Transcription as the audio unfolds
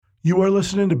You are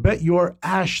listening to Bet Your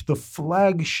Ash, the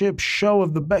flagship show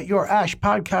of the Bet Your Ash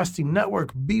podcasting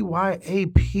network,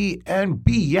 BYAP and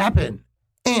be yapping.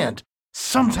 And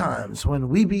sometimes when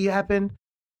we be yapping,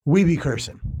 we be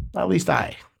cursing. At least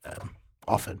I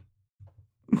often.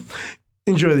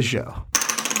 Enjoy the show.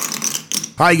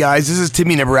 Hi guys, this is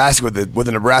Timmy Nebraska with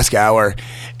the Nebraska Hour,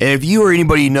 and if you or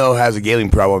anybody you know has a gambling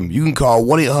problem, you can call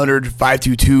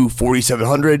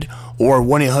 1-800-522-4700 or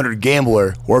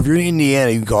 1-800-GAMBLER, or if you're in Indiana,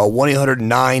 you can call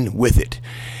 1-800-9-WITH-IT.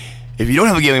 If you don't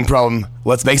have a gambling problem,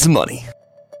 let's make some money.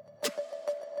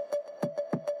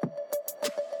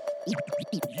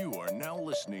 You are now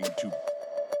listening to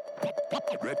Bet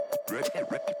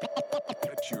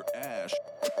Your Ash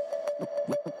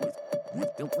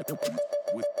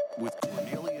with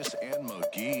Cornelius and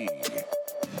McGee.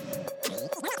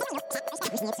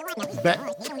 Bet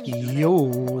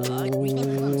Your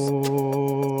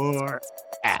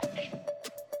Ash.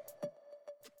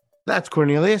 That's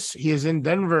Cornelius. He is in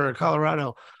Denver,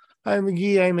 Colorado. I'm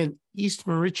McGee. I'm in East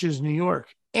Moriches, New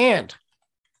York. And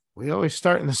we always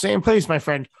start in the same place, my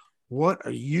friend. What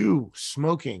are you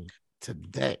smoking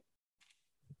today?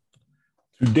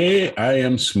 Today I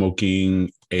am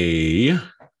smoking a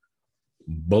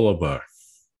Bolivar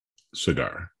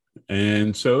cigar.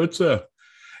 And so it's a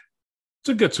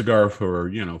good cigar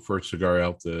for, first cigar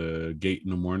out the gate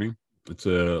in the morning. It's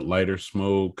a lighter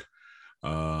smoke,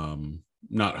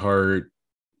 not hard,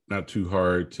 not too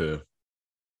hard to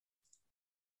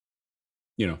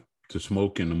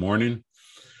smoke in the morning.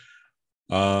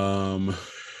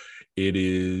 It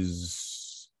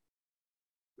is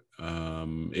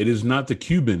not the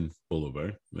Cuban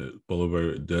Bolivar.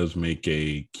 Bolivar does make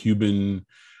a Cuban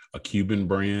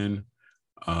brand,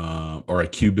 or a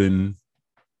Cuban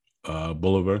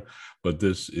Bolivar, but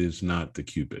this is not the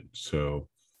Cuban. So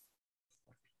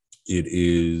it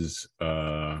is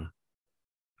a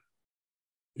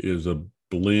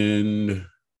blend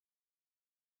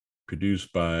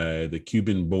produced by the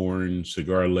Cuban-born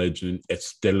cigar legend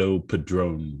Estelo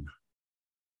Padron,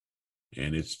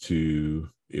 and it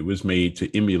was made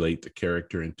to emulate the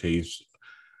character and taste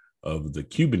of the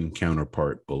Cuban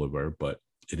counterpart Bolivar, but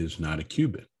it is not a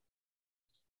Cuban.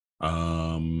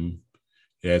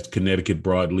 It has Connecticut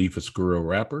broadleaf Oscuro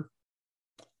wrapper,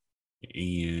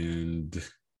 and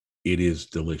it is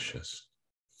delicious.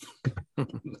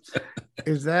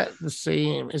 Is that the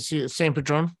same? Is he the same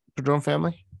Padron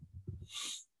family?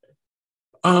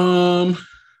 As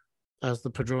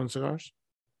the Padron cigars?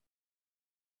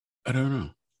 I don't know.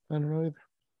 I don't know either.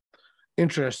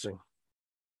 Interesting.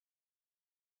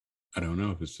 I don't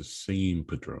know if it's the same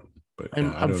Padron, but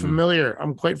I'm familiar.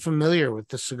 I'm quite familiar with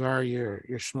the cigar you're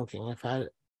smoking. I've had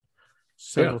it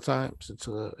several times. It's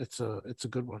a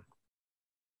good one.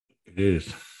 It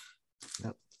is.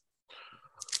 Yep.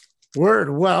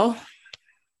 Word. Well,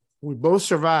 we both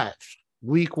survived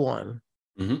week 1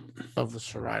 of the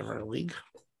Survivor League,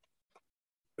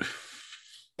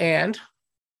 and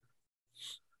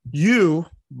you,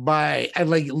 by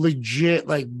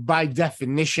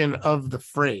definition of the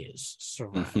phrase,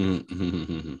 survive.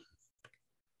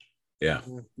 Yeah,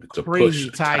 it's a crazy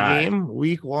push tie game.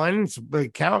 Week 1, it's a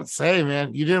big count. Say,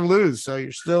 man, you didn't lose, so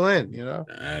you're still in.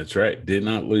 That's right. Did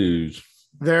not lose.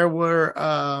 There were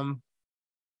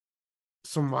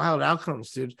some wild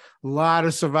outcomes, dude. A lot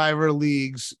of Survivor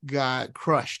leagues got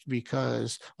crushed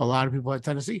because a lot of people had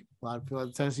Tennessee. A lot of people had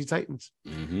the Tennessee Titans,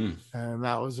 and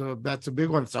that's a big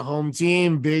one. It's a home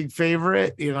team, big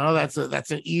favorite.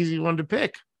 That's an easy one to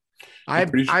pick. I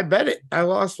bet it. I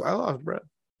lost, bro.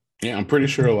 Yeah, I'm pretty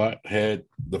sure a lot had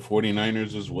the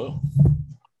 49ers as well.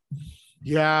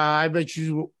 Yeah, I bet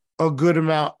you a good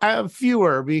amount. I have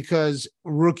fewer because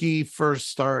rookie first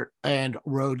start and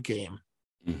road game.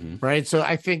 Right. So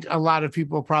I think a lot of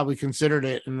people probably considered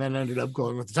it and then ended up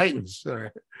going with the Titans.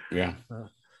 Yeah.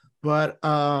 But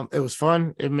it was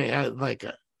fun. It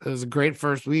was a great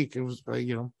first week. It was,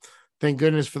 thank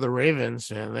goodness for the Ravens.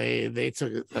 And they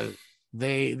took it.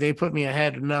 They put me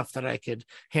ahead enough that I could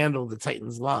handle the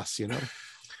Titans loss,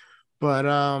 But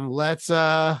let's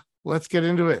get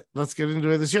into it. Let's get into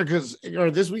it this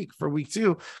year this week for week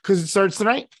 2, because it starts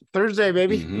tonight, Thursday,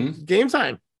 baby. Game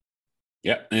time.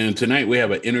 Yeah, and tonight we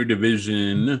have an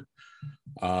interdivision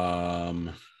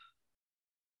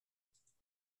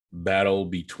battle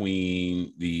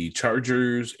between the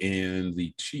Chargers and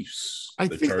the Chiefs. I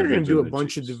think they're going to do a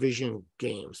bunch of division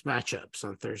games, matchups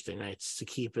on Thursday nights to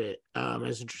keep it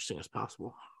as interesting as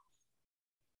possible.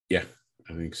 Yeah,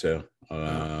 I think so.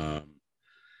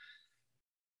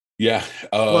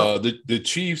 The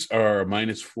Chiefs are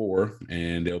 -4,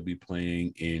 and they'll be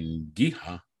playing in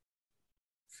Geha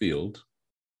Field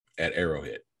at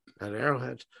Arrowhead. At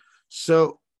Arrowhead.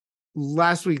 So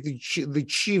last week, the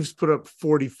Chiefs put up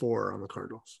 44 on the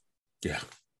Cardinals. Yeah.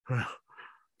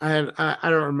 And I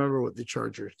don't remember what the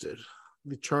Chargers did.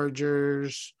 The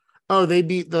Chargers, oh, they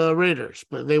beat the Raiders,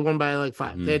 but they won by like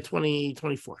 5. They had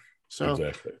 20-24. So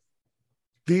exactly.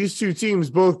 These two teams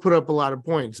both put up a lot of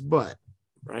points, but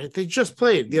right, they just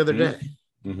played the other day.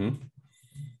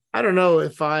 I don't know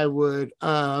if I would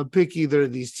pick either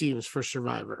of these teams for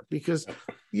Survivor because,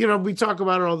 we talk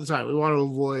about it all the time. We want to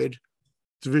avoid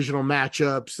divisional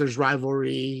matchups. There's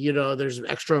rivalry, there's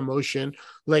extra emotion.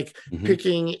 Like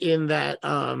picking in that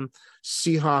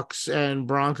Seahawks and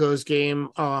Broncos game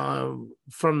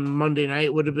from Monday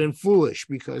night would have been foolish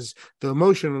because the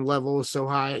emotion level is so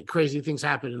high. Crazy things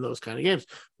happen in those kind of games,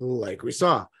 like we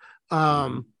saw.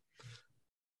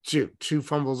 Two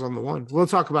fumbles on the one. We'll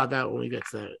talk about that when we get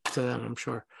to that, I'm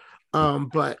sure.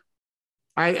 But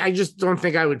I just don't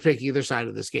think I would pick either side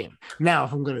of this game. Now,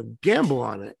 if I'm going to gamble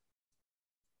on it,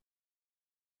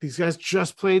 these guys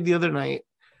just played the other night.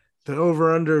 The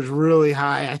over-under is really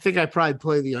high. I think I probably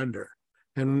play the under,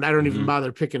 and I don't even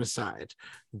bother picking a side.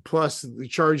 Plus, the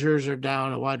Chargers are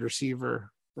down a wide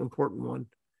receiver, important one.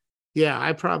 Yeah,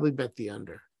 I probably bet the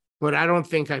under, but I don't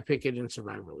think I pick it in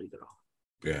Survivor League at all.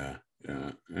 Yeah.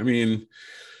 I mean,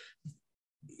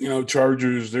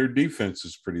 Chargers, their defense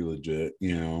is pretty legit.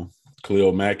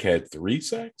 Khalil Mack had 3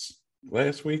 sacks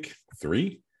last week.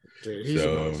 3. Dude, he's a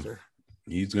monster.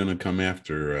 He's going to come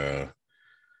after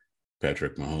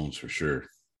Patrick Mahomes for sure.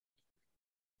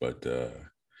 But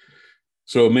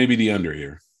so maybe the under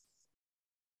here.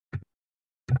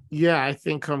 Yeah, I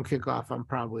think come kickoff, I'm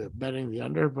probably betting the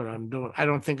under, but I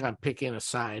don't think I'm picking a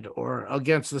side or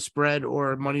against the spread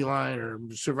or money line or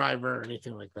Survivor or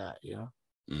anything like that.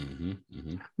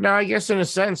 Now, I guess in a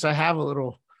sense, I have a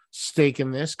little stake in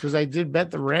this because I did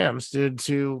bet the Rams, dude,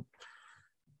 to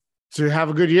have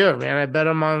a good year, man. I bet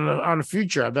them on the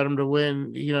future. I bet them to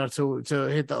win, to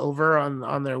hit the over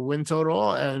on their win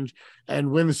total and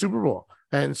win the Super Bowl.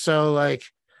 And so, like,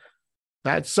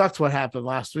 that sucked what happened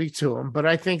last week to them. But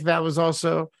I think that was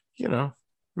also,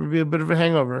 maybe a bit of a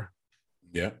hangover.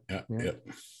 Yeah.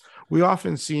 We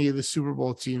often see the Super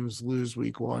Bowl teams lose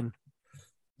week 1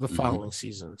 the following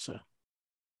season. So,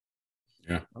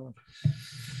 yeah. What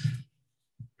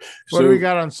do we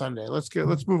got on Sunday? Let's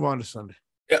move on to Sunday.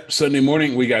 Yep. Sunday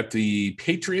morning, we got the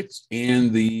Patriots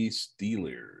and the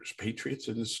Steelers. Patriots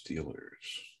and the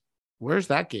Steelers. Where's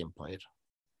that game played?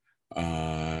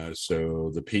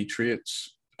 So the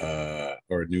Patriots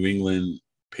or New England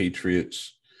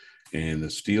Patriots and the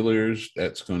Steelers,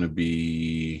 that's going to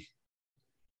be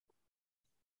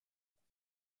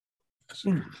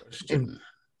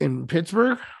in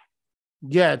Pittsburgh.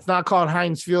 Yeah, it's not called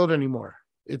Heinz Field anymore.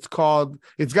 It's got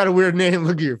a weird name.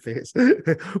 Look at your face.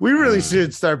 We really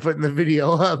should start putting the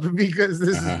video up because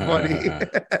this is funny.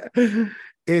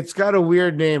 It's got a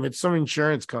weird name. It's some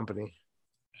insurance company.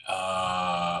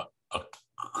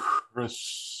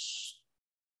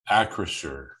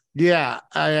 Acrisure. Yeah,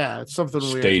 it's something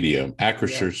weird. Stadium.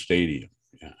 Acrisure Stadium.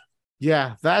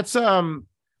 Yeah, that's NFL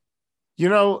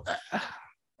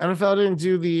didn't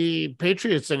do the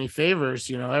Patriots any favors.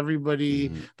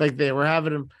 Everybody like they were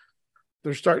having them.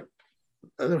 They're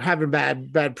having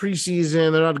bad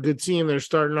preseason. They're not a good team. They're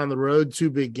starting on the road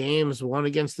 2 big games, one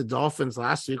against the Dolphins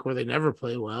last week where they never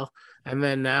play well. And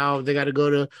then now they got to go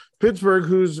to Pittsburgh,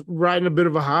 who's riding a bit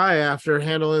of a high after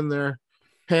handling their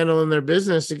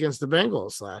business against the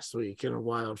Bengals last week in a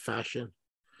wild fashion.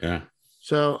 Yeah.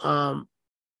 So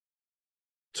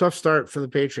tough start for the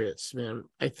Patriots, man.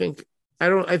 I think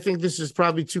this is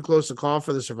probably too close a call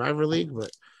for the Survivor League,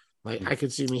 but like I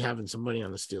could see me having some money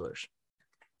on the Steelers.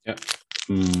 Yeah.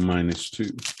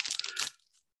 -2.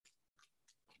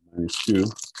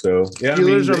 So yeah,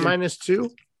 Steelers are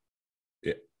 -2.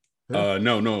 Yeah.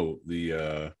 No.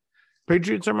 The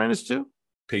Patriots are -2.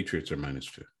 Patriots are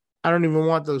 -2. I don't even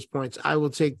want those points. I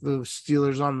will take the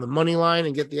Steelers on the money line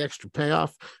and get the extra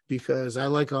payoff because I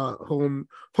like a home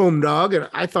dog, and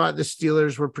I thought the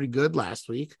Steelers were pretty good last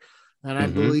week, and I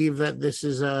believe that this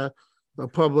is a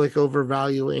public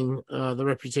overvaluing the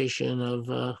reputation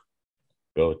of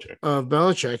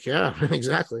Belichick. Yeah,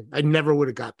 exactly. I never would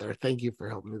have got there. Thank you for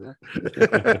helping me there.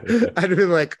 I'd have been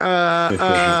like,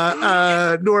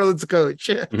 New Orleans coach.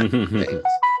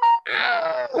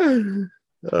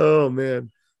 Oh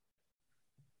man.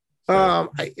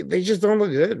 They just don't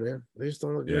look good, man. They just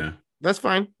don't look good. That's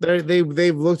fine.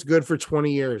 They've looked good for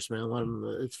 20 years, man.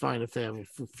 It's fine if they have a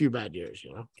few bad years,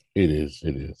 It is.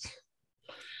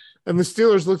 And the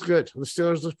Steelers looked good. The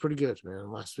Steelers looked pretty good,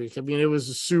 man, last week. I mean, it was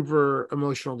a super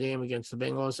emotional game against the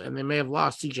Bengals, and they may have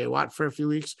lost TJ Watt for a few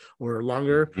weeks or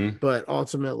longer, but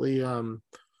ultimately,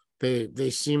 They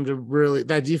seem to really,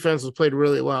 that defense was played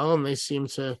really well, and they seem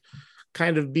to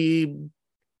kind of be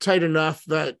tight enough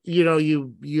that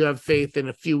you have faith in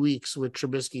a few weeks with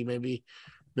Trubisky. Maybe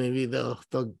they'll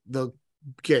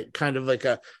get kind of like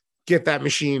get that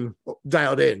machine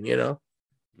dialed in.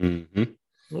 Mm-hmm.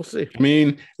 We'll see. I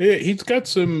mean, he's got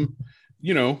some,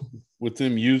 with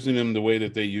them using him the way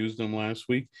that they used him last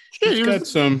week. Yeah, He's got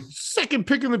some second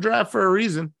pick in the draft for a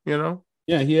reason.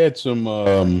 Yeah, he had some.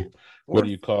 What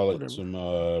do you call it? Whatever.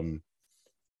 Some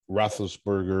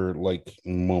Roethlisberger like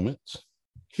moments.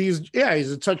 He's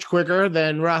a touch quicker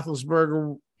than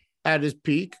Roethlisberger at his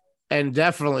peak, and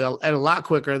definitely a lot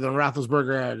quicker than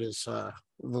Roethlisberger at his the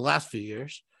last few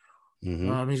years.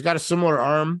 Mm-hmm. He's got a similar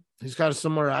arm. He's got a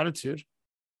similar attitude.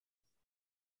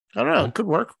 I don't know. It could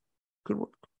work.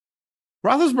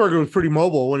 Roethlisberger was pretty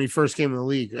mobile when he first came in the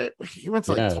league. He went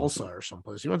to Tulsa or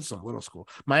someplace. He went to some little school.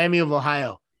 Miami of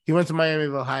Ohio. He went to Miami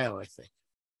of Ohio, I think.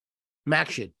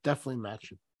 Definitely Mac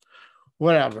should.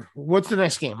 Whatever. What's the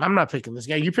next game? I'm not picking this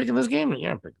game. Are you picking this game? Yeah,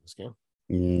 I'm picking this game.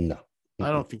 No. I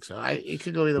don't think so. It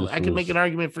could go either way. I could make an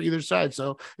argument for either side,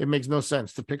 so it makes no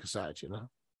sense to pick a side,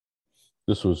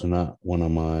 This was not one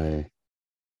of my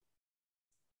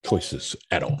choices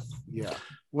at all. Yeah.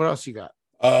 What else you got?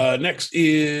 Next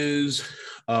is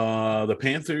the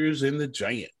Panthers and the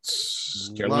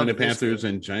Giants. Carolina Panthers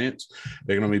and Giants.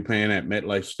 They're going to be playing at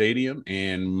MetLife Stadium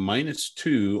and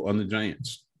 -2 on the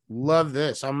Giants. Love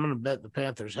this. I'm going to bet the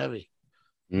Panthers heavy.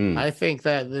 I think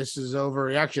that this is over.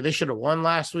 Actually, they should have won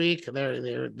last week.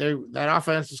 That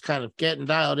offense is kind of getting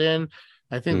dialed in.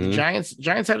 I think the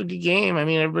Giants had a good game. I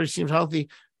mean, everybody seems healthy,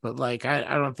 but I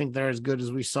don't think they're as good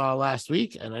as we saw last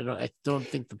week. And I don't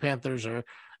think the Panthers are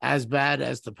as bad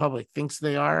as the public thinks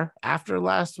they are after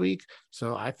last week.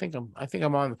 So I think I'm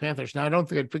on the Panthers. Now, I don't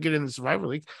think I'd pick it in the Survivor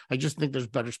League. I just think there's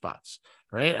better spots,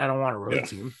 right? I don't want a road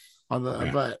team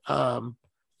but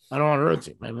I don't want a road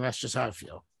team. I mean, that's just how I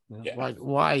feel.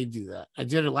 Why do that? I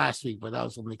did it last week, but that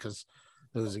was only because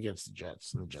it was against the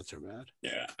Jets, and the Jets are bad.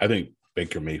 Yeah, I think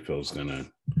Baker Mayfield's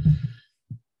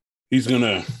he's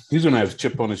gonna have a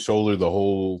chip on his shoulder the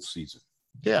whole season.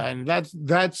 Yeah, and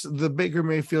that's the Baker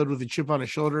Mayfield with a chip on his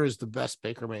shoulder is the best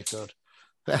Baker Mayfield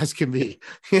as can be.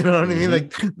 You know what I mean?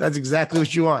 Like that's exactly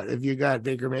what you want if you got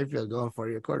Baker Mayfield going for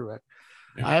your quarterback.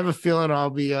 Yeah. I have a feeling I'll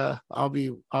be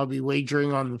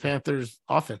wagering on the Panthers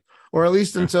often, or at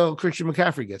least until Christian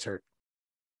McCaffrey gets hurt.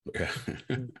 Okay.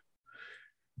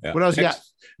 Yeah. What else you got?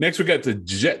 Next, we got the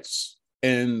Jets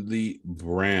and the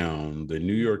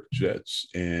New York Jets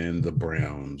and the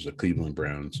Browns, the Cleveland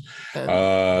Browns.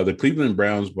 The Cleveland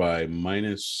Browns by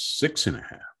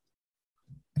 -6.5.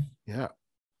 Yeah.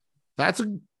 That's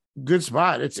a good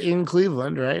spot. It's in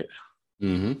Cleveland, right?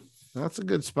 Mm-hmm. That's a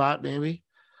good spot, maybe.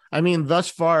 I mean, thus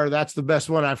far, that's the best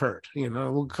one I've heard.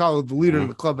 We'll call it the leader in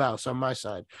the clubhouse on my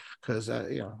side because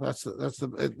that's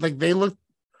they looked.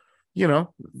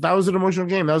 That was an emotional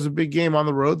game. That was a big game on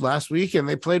the road last week, and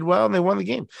they played well and they won the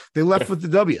game. They left with the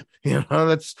W.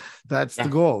 That's the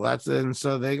goal. And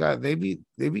so they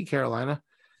beat Carolina,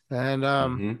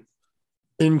 and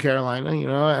in Carolina,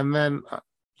 and then I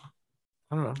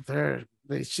don't know.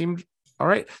 They seemed all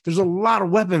right. There's a lot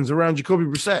of weapons around Jacoby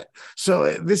Brissett,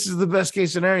 so this is the best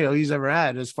case scenario he's ever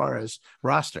had as far as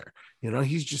roster.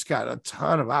 He's just got a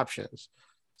ton of options.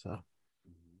 So.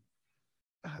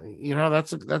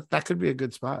 That could be a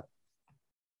good spot.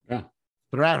 Yeah,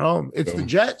 they're at home. It's the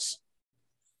Jets.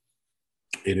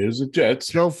 It is the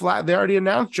Jets. They already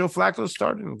announced Joe Flacco's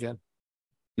starting again.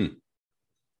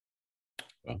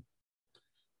 Well,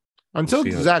 until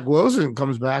Zach Wilson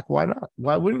comes back, why not?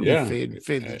 Why wouldn't you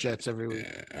fade the Jets every week?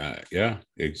 Yeah,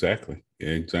 exactly.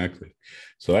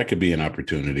 So that could be an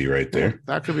opportunity right there.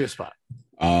 That could be a spot.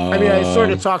 I mean, I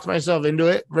sort of talked myself into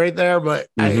it right there, but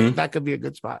that could be a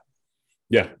good spot.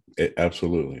 Yeah,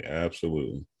 absolutely.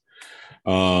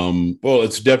 Well,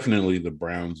 it's definitely the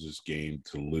Browns' game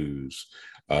to lose.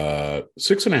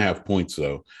 6.5 points,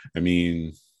 though. I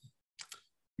mean,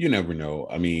 you never know.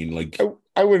 I mean,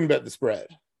 I wouldn't bet the spread.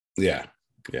 Yeah.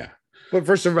 But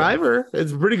for Survivor,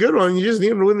 it's a pretty good one. You just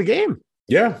need him to win the game.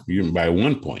 Yeah, you can by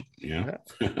 1 point. Yeah,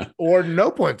 or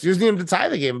no points. You just need him to tie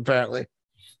the game. Apparently.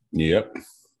 Yep.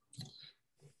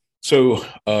 So,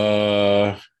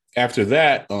 after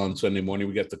that, on Sunday morning,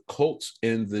 we got the Colts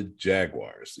and the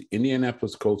Jaguars, the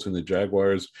Indianapolis Colts and the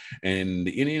Jaguars, and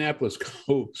the Indianapolis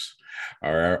Colts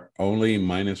are only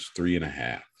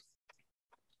 -3.5.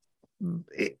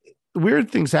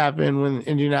 weird things happen when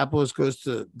Indianapolis goes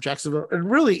to Jacksonville, and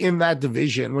really in that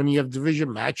division, when you have division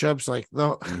matchups, like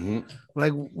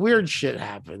like weird shit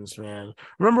happens, man.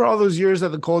 Remember all those years that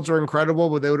the Colts were incredible,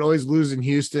 but they would always lose in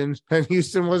Houston, and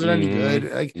Houston wasn't any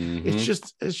good. Like it's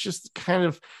just kind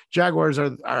of Jaguars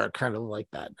are kind of like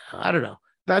that now. I don't know.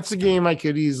 That's a game I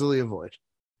could easily avoid.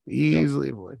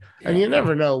 And you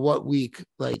never know what week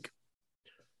like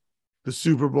the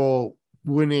Super Bowl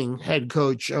winning head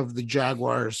coach of the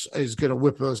Jaguars is going to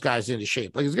whip those guys into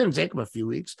shape. Like it's going to take them a few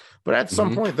weeks, but at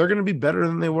some point they're going to be better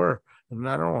than they were. And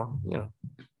I don't know,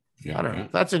 I don't know.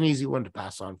 That's an easy one to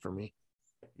pass on for me.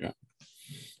 Yeah.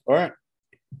 All right.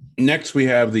 Next, we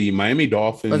have the Miami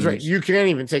Dolphins. That's right. You can't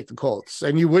even take the Colts,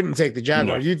 and you wouldn't take the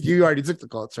Jaguars. No. You already took the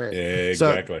Colts, right?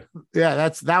 Exactly. So, yeah,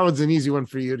 that one's an easy one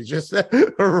for you to just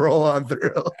roll on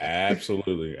through.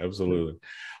 Absolutely.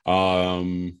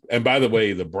 And by the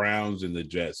way, the Browns and the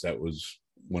Jets, that was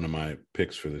one of my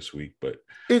picks for this week, but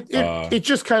it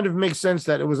just kind of makes sense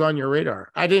that it was on your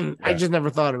radar. I just never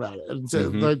thought about it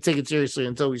until take it seriously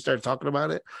until we started talking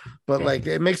about it. But like,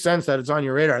 it makes sense that it's on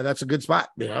your radar. That's a good spot,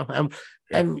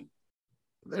 and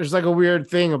there's like a weird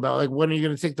thing about like, when are you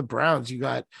going to take the Browns? You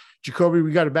got Jacoby,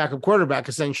 we got a backup quarterback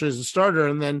essentially as a starter.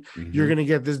 And then you're going to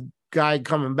get this guy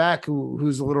coming back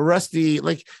who's a little rusty.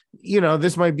 Like,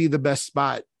 this might be the best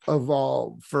spot of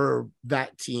all for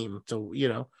that team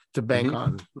to bank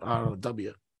on a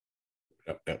W.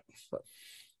 Yep. But,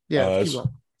 yeah.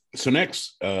 So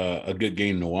next, a good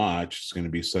game to watch is going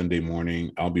to be Sunday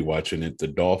morning. I'll be watching it. The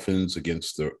Dolphins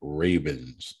against the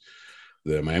Ravens.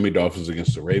 The Miami Dolphins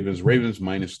against the Ravens. Ravens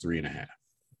 -3.5.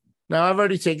 Now, I've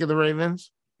already taken the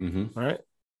Ravens. All right.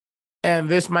 And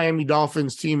this Miami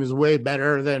Dolphins team is way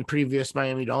better than previous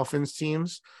Miami Dolphins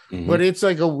teams. But it's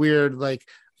like a weird, like,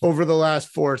 over the last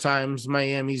 4 times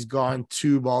Miami's gone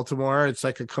to Baltimore, it's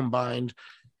like a combined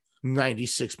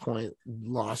 96-point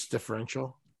loss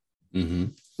differential.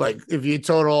 Like if you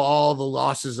total all the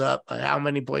losses up, like how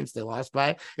many points they lost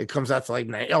by, it comes out to like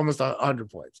almost 100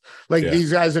 points. Like these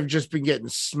guys have just been getting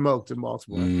smoked in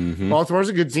Baltimore. Baltimore's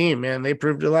a good team, man. They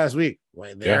proved it last week.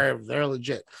 Like they're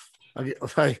legit.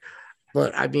 Like,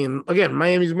 but I mean, again,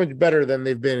 Miami's much better than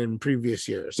they've been in previous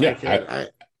years. I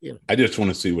just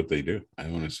want to see what they do. I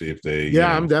want to see if they.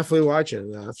 I'm definitely watching.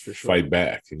 That's for sure. Fight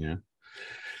back,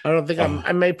 I don't think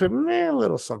I may put a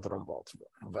little something on Baltimore,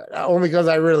 but only because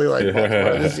I really like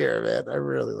Baltimore this year, man. I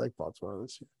really like Baltimore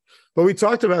this year. But we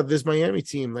talked about this Miami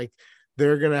team, like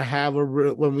they're gonna have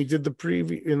when we did the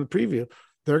preview,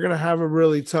 they're gonna have a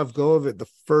really tough go of it the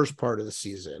first part of the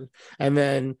season, and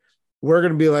then we're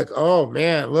going to be like, oh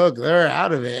man, look, they're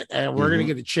out of it. And we're going to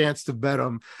get a chance to bet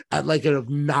them at like an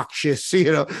obnoxious,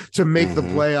 to make the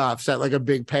playoffs at like a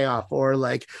big payoff, or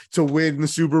like to win the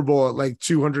Super Bowl at like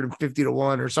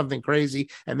 250-1 or something crazy.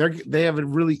 And they have a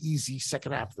really easy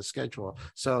second half of the schedule.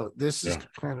 So this is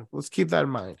kind of, let's keep that in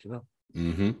mind,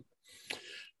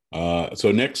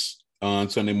 So next on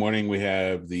Sunday morning, we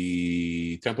have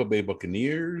the Tampa Bay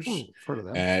Buccaneers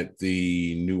at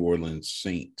the New Orleans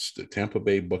Saints. The Tampa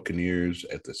Bay Buccaneers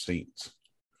at the Saints.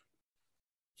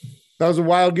 That was a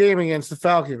wild game against the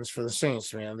Falcons for the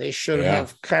Saints, man. They should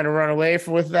have kind of run away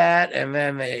with that, and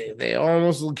then they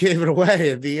almost gave it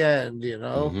away at the end,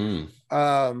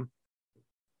 I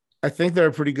think they're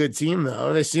a pretty good team,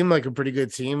 though. They seem like a pretty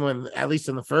good team when, at least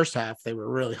in the first half, they were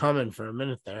really humming for a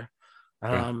minute there.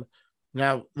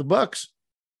 Now the Bucs,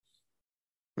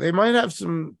 they might have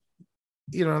some,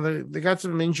 they got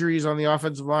some injuries on the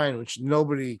offensive line, which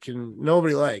nobody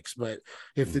likes. But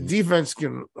if the defense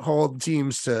can hold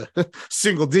teams to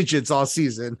single digits all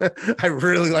season, I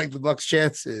really like the Bucs'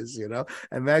 chances,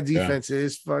 and that defense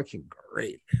is fucking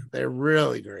great. They're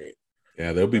really great.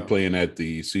 Yeah, they'll be playing at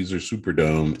the Caesar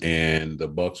Superdome, and the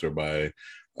Bucs are by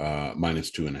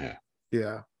 -2.5.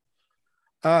 Yeah.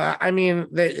 I mean,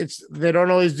 they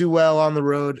don't always do well on the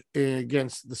road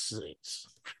against the Saints,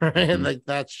 right? Like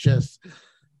that's just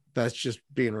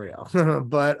being real.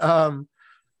 but I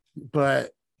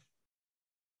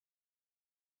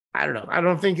don't know. I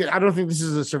don't think this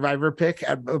is a survivor pick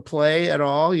at a play at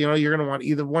all. You're going to want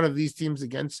either one of these teams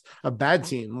against a bad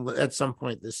team at some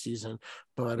point this season.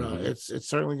 But it's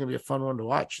certainly going to be a fun one to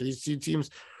watch. These two teams.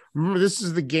 Remember, this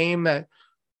is the game that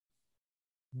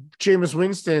Jameis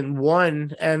Winston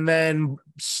won and then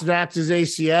snapped his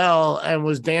ACL and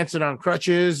was dancing on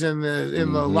crutches in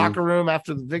the locker room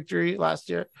after the victory last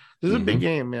year. This is a big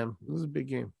game, man. This is a big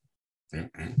game.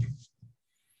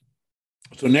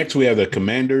 So next we have the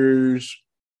Commanders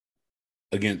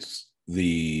against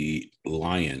the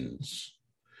Lions.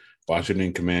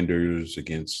 Washington Commanders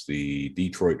against the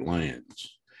Detroit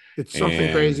Lions. It's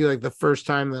something crazy, like the first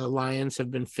time the Lions have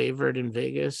been favored in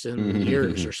Vegas in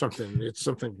years or something. It's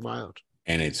something wild.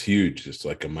 And it's huge. It's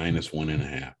like a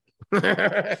 -1.5.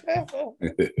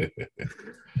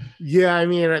 Yeah, I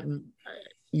mean,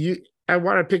 I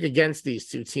want to pick against these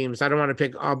two teams. I don't want to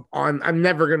pick up on. I'm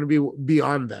never going to be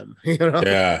on them. You know.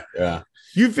 Yeah.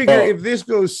 You figure if this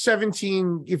goes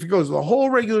 17, if it goes the whole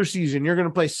regular season, you're going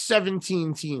to play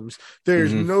 17 teams.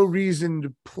 There's no reason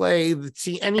to play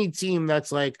any team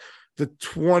that's like the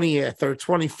 20th or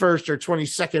 21st or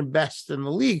 22nd best in the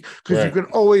league, because you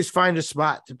can always find a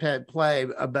spot to play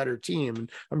a better team.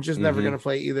 I'm just never going to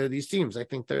play either of these teams. I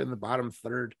think they're in the bottom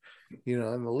third, in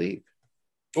the league.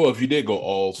 Well, if you did go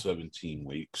all 17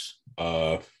 weeks,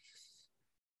 you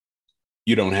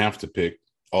don't have to pick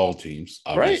all teams,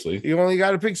 obviously. Right. You only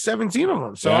got to pick 17 of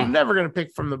them. So I'm never going to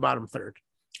pick from the bottom third.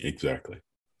 Exactly.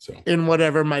 So in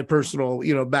whatever my personal,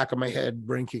 back of my head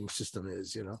ranking system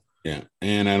is, Yeah.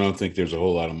 And I don't think there's a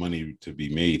whole lot of money to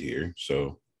be made here.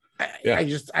 So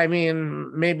I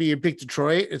mean, maybe you pick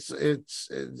Detroit. It's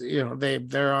they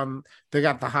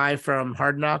got the high from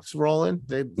Hard Knocks rolling.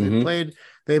 They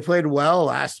played well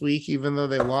last week, even though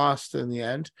they lost in the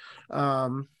end.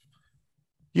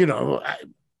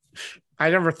 I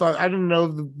never thought, I didn't know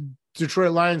the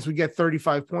Detroit Lions would get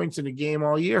 35 points in a game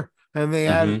all year, and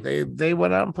they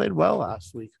went out and played well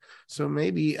last week. So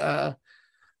maybe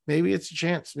it's a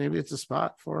chance, maybe it's a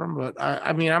spot for them. But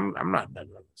I mean, I'm not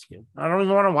betting on this game. I don't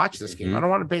even want to watch this game. I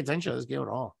don't want to pay attention to this game at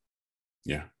all.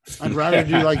 Yeah, I'd rather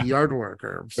do like yard work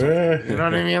or something. You know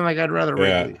what I mean? Like I'd rather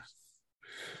rate these.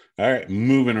 All right,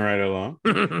 moving right along.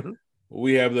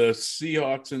 We have the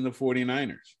Seahawks and the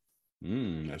 49ers.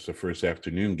 That's the first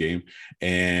afternoon game.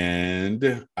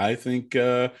 And I think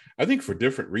for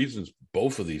different reasons,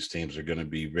 both of these teams are going to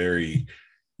be very,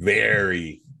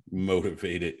 very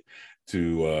motivated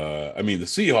to, the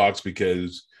Seahawks,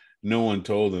 because no one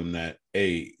told them that,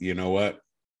 hey, you know what?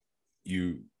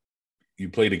 You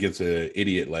played against an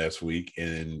idiot last week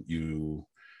and you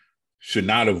should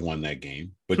not have won that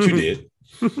game, but you did.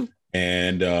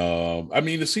 And the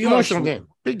Seahawks, emotional game,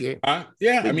 big game.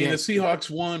 Big game. The Seahawks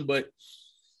won, but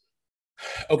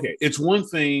okay, it's one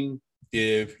thing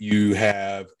if you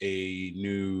have a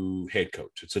new head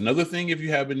coach. It's another thing if you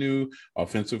have a new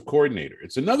offensive coordinator.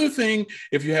 It's another thing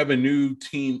if you have a new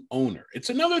team owner. It's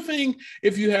another thing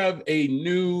if you have a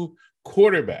new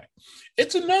quarterback.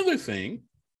 It's another thing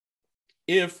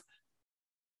if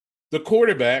the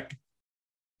quarterback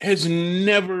has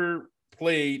never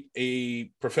played a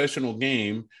professional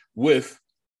game with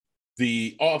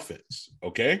the offense,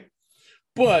 okay?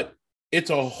 But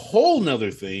it's a whole nother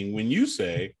thing when you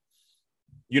say,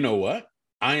 you know what?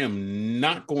 I am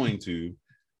not going to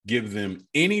give them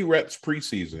any reps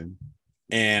preseason,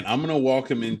 and I'm going to walk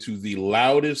them into the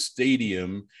loudest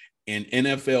stadium in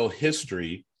NFL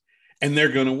history, and they're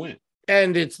going to win.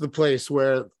 And it's the place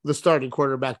where the starting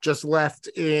quarterback just left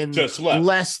in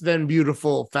less than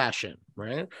beautiful fashion,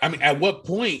 right? I mean, at what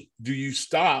point do you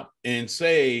stop and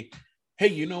say, hey,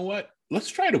 you know what? Let's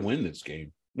try to win this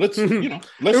game. Let's try to win it.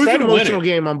 It was an emotional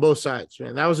game on both sides,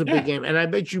 man. That was a big game. And I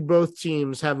bet you both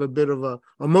teams have a bit of a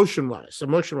emotion-wise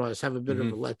have a bit of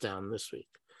a letdown this week.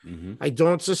 I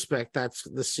don't suspect that's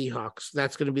the Seahawks.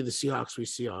 That's going to be the Seahawks we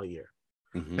see all year.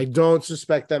 I don't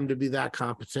suspect them to be that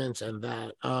competent and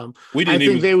that. I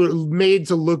think they were made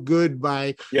to look good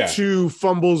by two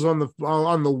fumbles on the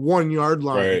 1 yard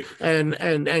line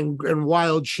and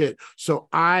wild shit. So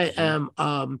I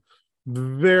am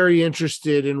very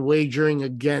interested in wagering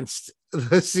against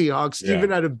the Seahawks,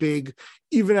 even at a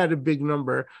big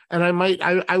number. And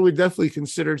I would definitely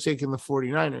consider taking the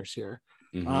 49ers here.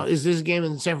 Is this game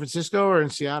in San Francisco or in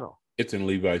Seattle? It's in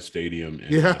Levi Stadium.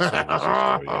 This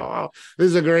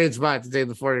is a great spot to take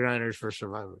the 49ers for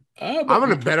survival. I'm going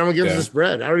to bet them against the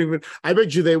spread. I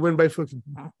bet you they win by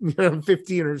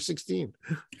 15 or 16.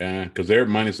 Yeah, because they're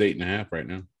 -8.5 right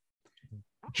now.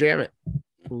 Jam it.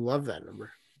 Love that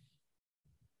number.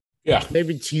 Yeah.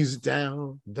 Maybe tease it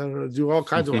down. Do all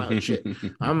kinds of wild shit. The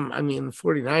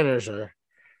 49ers are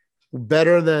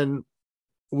better than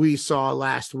we saw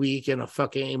last week in a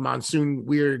fucking monsoon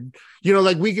weird,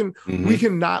 we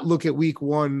can not look at week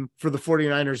 1 for the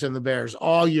 49ers and the Bears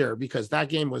all year, because that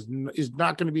game is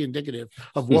not going to be indicative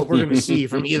of what we're going to see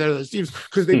from either of those teams,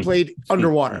 because they played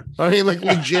underwater.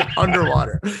 Legit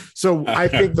underwater. So I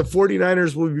think the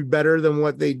 49ers will be better than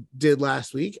what they did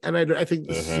last week. And I think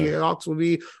the Seahawks will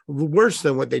be worse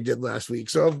than what they did last week.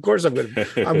 So of course I'm going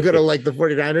to like the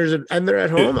 49ers, and they're at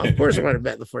home. Of course I'm going to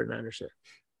bet the 49ers here.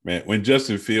 Man, when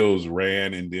Justin Fields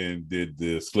ran and then did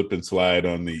the slip and slide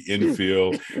on the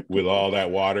infield with all that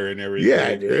water and everything.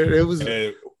 Yeah, dude, it was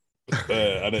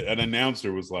an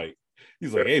announcer was like,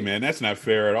 he's like, hey man, that's not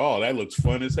fair at all. That looks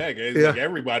fun as heck. It's like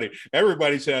everybody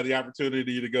should have the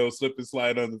opportunity to go slip and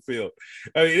slide on the field.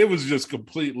 I mean, it was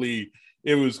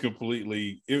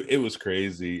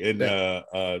crazy. And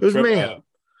it was mayhem.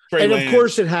 Trey and Lance, of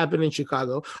course it happened in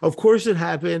Chicago. Of course it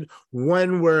happened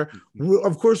when we're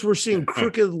seeing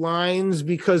crooked lines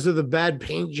because of the bad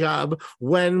paint job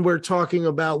when we're talking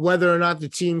about whether or not the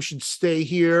team should stay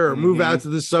here or move out to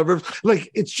the suburbs.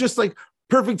 Like, it's just like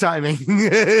perfect timing.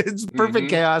 It's perfect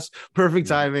chaos, perfect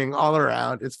timing all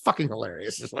around. It's fucking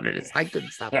hilarious is what it is. I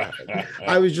couldn't stop laughing.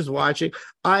 I was just watching.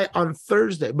 On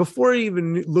Thursday, before I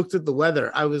even looked at the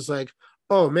weather, I was like,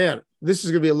 oh man, this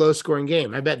is going to be a low scoring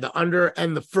game. I bet the under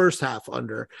and the first half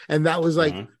under. And that was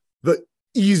like the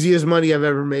easiest money I've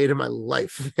ever made in my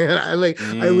life. And I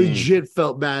legit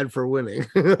felt bad for winning.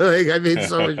 Like, I made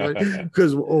so much money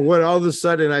because when all of a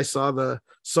sudden I saw the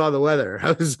weather,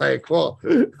 I was like, well,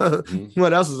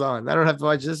 what else is on? I don't have to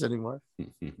watch this anymore.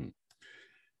 Yeah.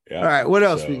 All right. What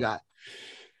else we got?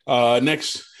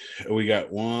 Next, we got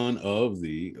one of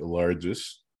the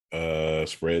largest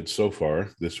spread so far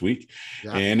this week,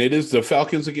 and it is the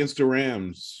Falcons against the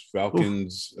Rams.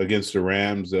 Against the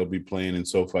Rams. They'll be playing in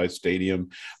SoFi Stadium,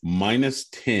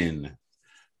 -10.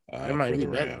 I might be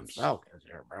betting Falcons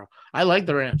here, bro. I like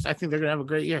the Rams. I think they're gonna have a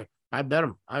great year. I bet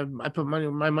them. I put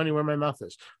my money where my mouth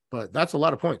is, but that's a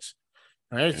lot of points.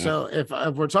 All right. Yeah. So if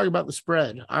we're talking about the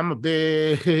spread, I'm a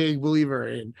big believer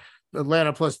in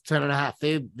Atlanta plus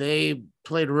 10.5. They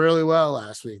played really well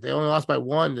last week. They only lost by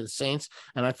 1 to the Saints,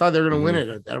 and I thought they were going to win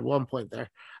it at one point there.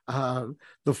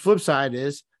 The flip side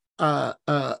is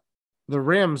the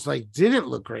Rams didn't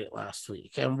look great last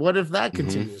week, and what if that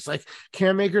continues? Like,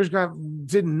 Cam Akers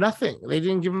did nothing. They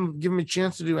didn't give him a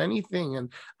chance to do anything, and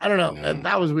I don't know. No.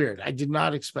 That was weird. I did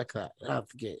not expect that out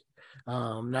the gate.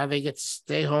 Now they get to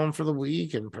stay home for the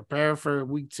week and prepare for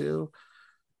week 2.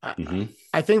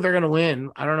 I think they're going to win.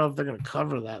 I don't know if they're going to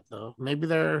cover that, though. Maybe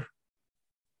they're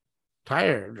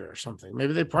tired or something.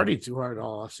 Maybe they partied too hard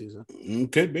all off season.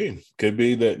 Could be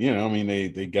that,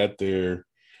 they got their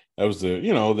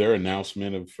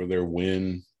announcement for their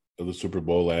win of the Super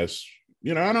Bowl last,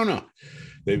 I don't know.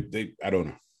 I don't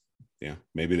know. Yeah.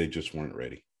 Maybe they just weren't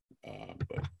ready.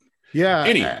 But yeah.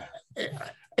 Anyway.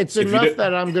 It's enough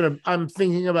that I'm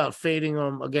thinking about fading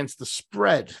them against the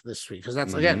spread this week, because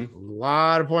that's again a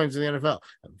lot of points in the NFL.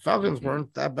 And Falcons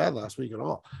weren't that bad last week at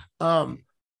all.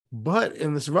 But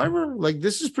in the Survivor,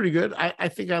 this is pretty good. I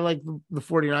think I like the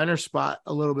 49ers spot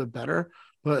a little bit better,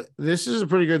 but this is a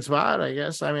pretty good spot, I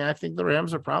guess. I mean, I think the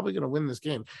Rams are probably going to win this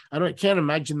game. Can't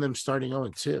imagine them starting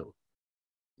 0-2.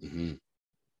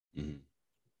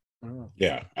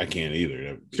 Yeah, I can't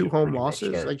either. 2 home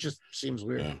losses, just seems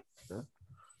weird. Yeah.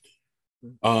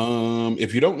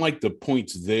 If you don't like the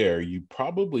points there, you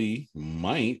probably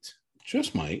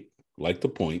just might like the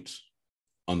points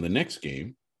on the next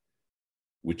game,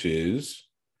 which is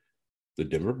the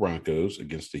Denver Broncos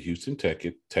against the Houston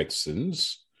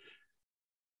Texans.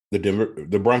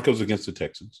 The Broncos against the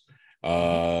Texans,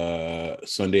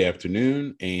 Sunday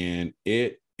afternoon, and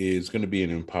it is going to be an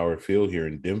Empower Field here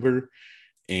in Denver,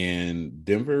 and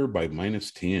Denver by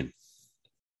 -10.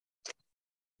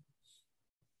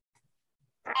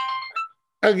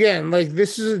 Again,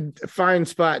 this is a fine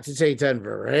spot to take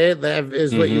Denver, right? That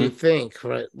is what you would think,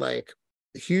 right?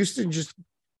 Houston just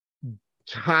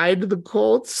tied the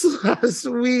Colts last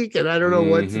week, and I don't know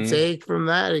what to take from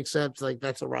that, except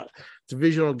that's a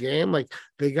divisional game.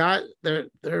 They got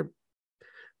their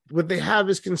what they have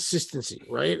is consistency,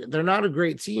 right? They're not a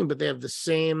great team, but they have the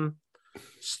same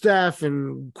staff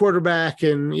and quarterback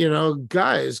and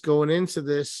guys going into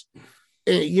this.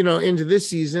 Into this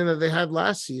season that they had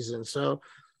last season. So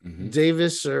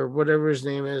Davis, or whatever his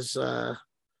name is,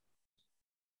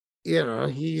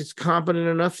 he's competent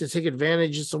enough to take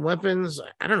advantage of some weapons.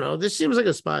 I don't know. This seems like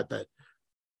a spot that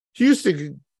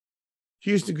Houston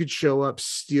could show up,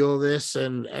 steal this,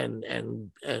 and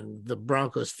the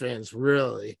Broncos fans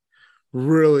really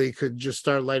could just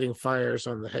start lighting fires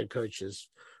on the head coach's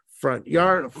front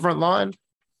lawn,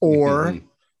 or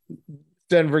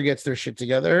Denver gets their shit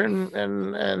together and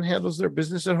handles their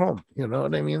business at home. You know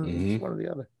what I mean? It's one or the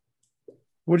other.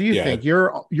 What do you think?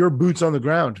 Your boots on the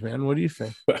ground, man. What do you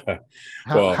think?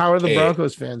 How are the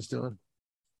Broncos fans doing?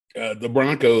 The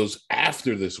Broncos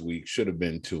after this week should have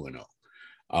been 2-0.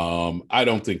 I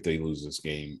don't think they lose this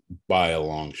game by a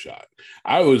long shot.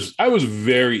 I was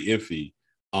very iffy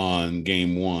on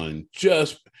game 1,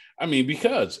 because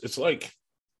it's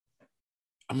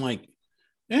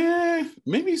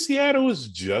maybe Seattle is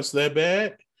just that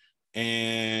bad,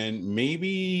 and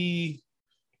maybe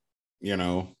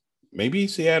maybe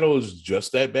Seattle is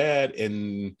just that bad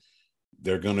and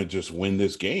they're gonna just win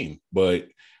this game. But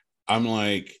I'm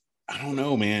like, I don't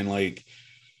know, man. Like,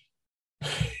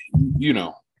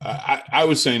 I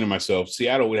was saying to myself,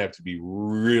 Seattle would have to be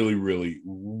really, really,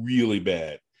 really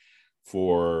bad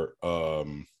for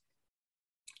the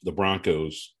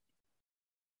Broncos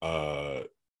to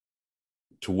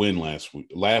win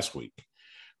last week,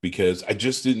 because I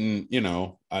just didn't,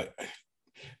 I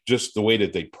just the way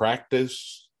that they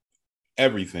practice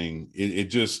everything, it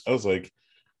just, I was like,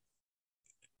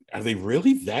 are they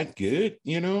really that good?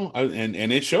 And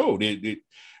it showed it.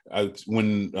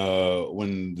 When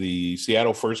the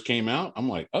Seattle first came out, I'm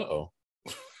like, uh-oh.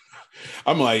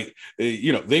 I'm like,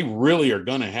 they really are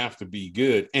gonna have to be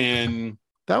good. And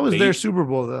that was their Super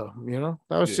Bowl, though.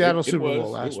 That was Seattle's Super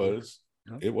Bowl last week.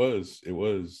 It was.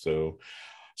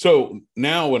 So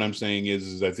now what I'm saying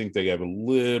is I think they have a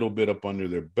little bit up under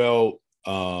their belt.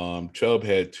 Chubb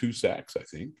had 2 sacks, I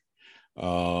think.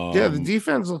 The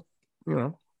defense, solid.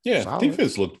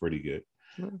 Defense looked pretty good.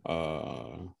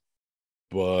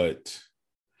 But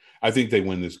I think they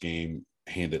win this game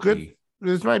handedly. Good.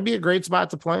 This might be a great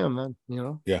spot to play them then,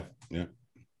 Yeah.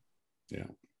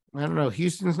 I don't know.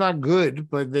 Houston's not good,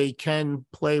 but they can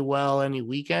play well any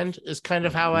weekend is kind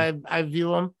of how I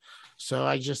view them. So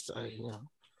I just,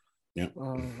 they're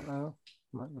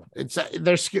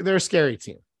a scary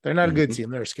team. They're not a good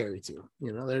team. They're a scary team.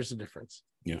 There's a difference.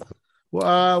 Yeah.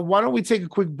 Well, why don't we take a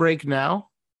quick break now?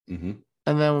 Mm-hmm.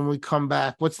 And then when we come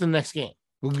back, what's the next game?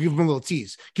 We'll give them a little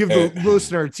tease. Give the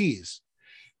listener a tease.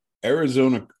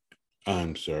 Arizona.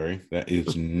 I'm sorry. That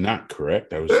is not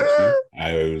correct. I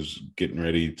was getting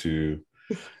ready to.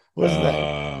 What's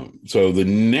that? So the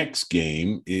next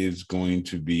game is going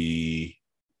to be.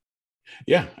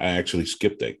 Yeah, I actually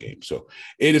skipped that game. So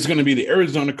it is going to be the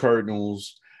Arizona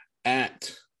Cardinals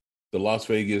at the Las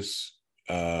Vegas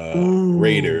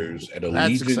Raiders at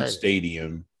Allegiant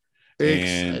Stadium.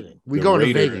 And we going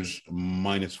to Vegas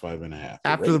minus 5.5.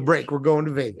 After the break, we're going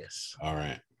to Vegas. All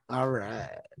right.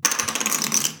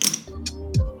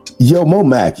 Yo, Mo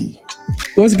Mackey.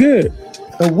 What's good?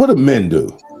 What do men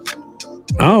do?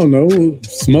 I don't know.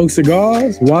 Smoke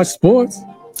cigars, watch sports.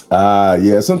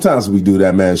 Yeah, sometimes we do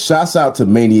that, man. Shouts out to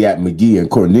Maniac McGee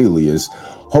and Cornelius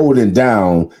holding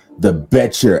down the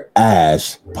Bet Your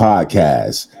Ash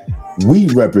podcast. We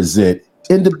represent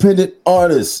independent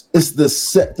artists. It's the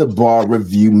Set the Bar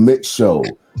Review Mix Show.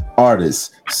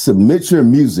 Artists, submit your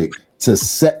music to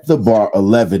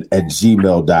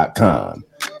setthebar11@gmail.com.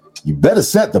 You better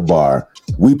set the bar.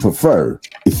 We prefer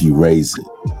if you raise it.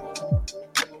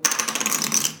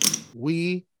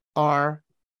 We are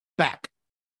back.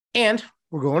 And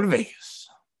we're going to Vegas.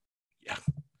 Yeah.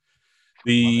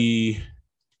 The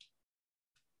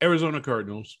Arizona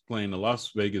Cardinals playing the Las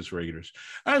Vegas Raiders.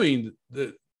 I mean,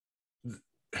 the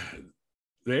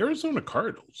Arizona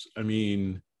Cardinals, I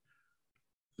mean,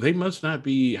 they must not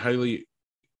be highly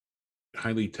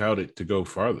touted to go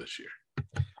far this year.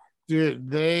 Dude,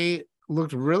 they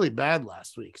looked really bad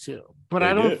last week too. But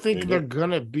I don't think they're going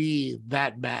to be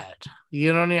that bad.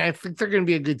 You know what I mean? I think they're going to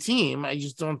be a good team. I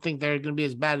just don't think they're going to be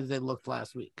as bad as they looked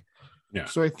last week. Yeah.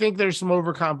 So I think there's some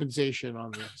overcompensation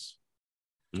on this.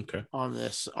 Okay. On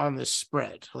this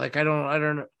spread. Like I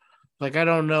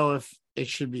don't know if it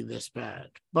should be this bad.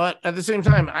 But at the same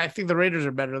time, I think the Raiders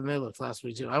are better than they looked last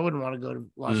week too. I wouldn't want to go to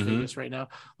Las Vegas right now.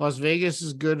 Las Vegas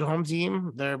is a good home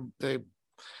team. They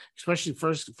especially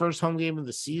first home game of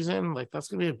the season. Like that's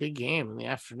gonna be a big game in the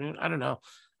afternoon. I don't know.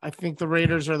 I think the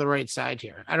Raiders are the right side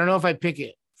here. I don't know if I pick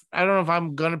it. I don't know if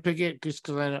I'm gonna pick it just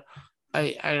because I know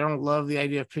I don't love the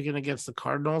idea of picking against the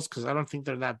Cardinals because I don't think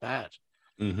they're that bad.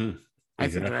 Mm-hmm. I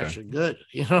think they're actually good,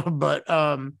 but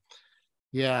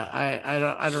yeah,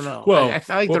 I don't know. Well, I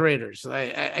like the Raiders.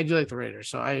 I do like the Raiders,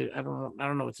 so I don't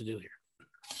know what to do here.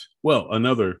 Well,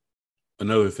 another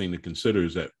thing to consider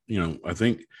is that,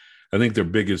 I think their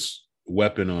biggest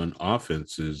weapon on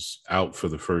offense is out for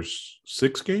the first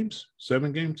 7 games.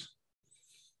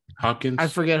 Hopkins. I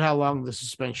forget how long the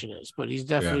suspension is, but he's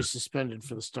definitely suspended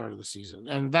for the start of the season.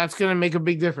 And that's going to make a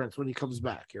big difference when he comes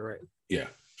back. You're right. Yeah.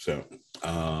 So,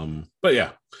 but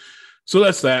yeah. So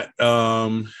that's that.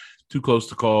 Too close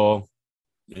to call.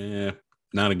 Yeah.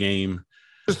 Not a game.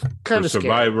 Just kind of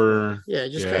Survivor. Yeah.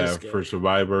 Just kind of scary. For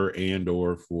Survivor and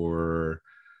or for,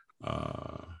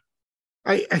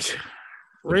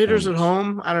 Raiders at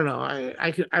home. I don't know.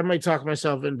 I might talk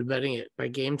myself into betting it by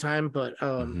game time, but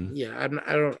yeah, I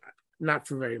don't not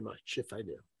for very much if I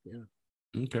do. Yeah.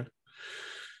 Okay.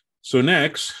 So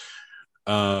next,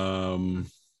 so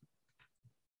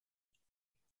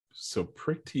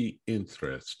pretty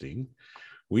interesting.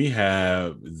 We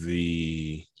have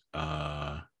the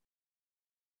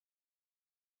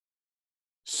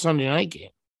Sunday night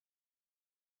game.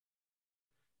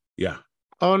 Yeah.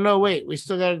 Oh no, wait. We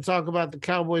still got to talk about the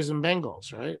Cowboys and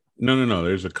Bengals, right? No.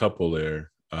 There's a couple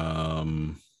there.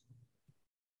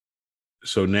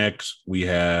 So next we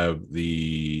have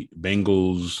the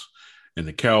Bengals and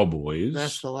the Cowboys.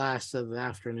 That's the last of the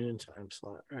afternoon time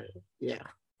slot, right? Yeah.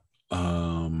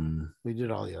 We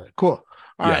did all the other. Cool.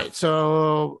 All right.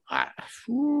 So,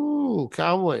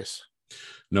 Cowboys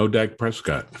no Dak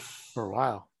Prescott for a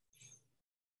while.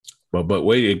 But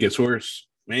wait, it gets worse,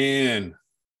 man.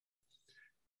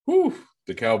 Whew,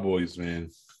 the Cowboys, man.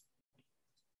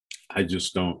 I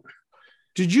just don't.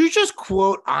 Did you just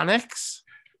quote Onyx?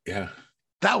 Yeah.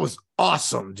 That was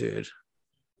awesome, dude.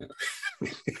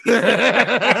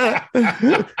 Yeah.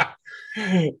 But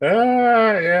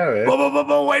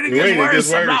wait, it gets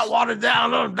worse. I'm not watered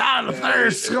down. I'm dying of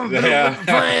thirst.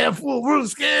 Playing full root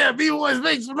scare. B-boys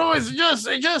make some noise. Just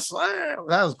that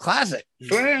was classic.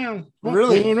 Really,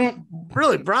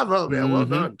 bravo, man. Well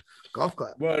done. Golf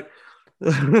clap. But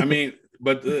I mean,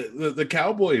 but the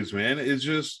Cowboys, man, is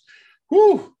just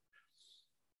whoo.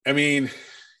 I mean,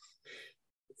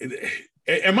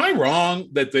 am I wrong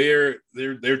that they're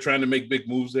trying to make big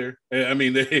moves there? I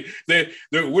mean,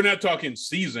 we're not talking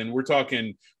season, we're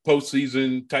talking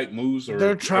postseason type moves. Or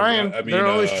they're trying. They're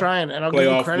always trying, and I'll give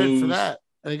them credit moves. for that.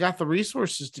 They got the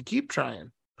resources to keep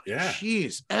trying. Yeah.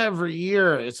 Jeez, every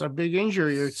year it's a big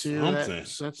injury or two Something. that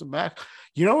sets them back.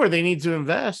 You know where they need to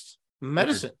invest?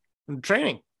 Medicine and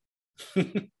training.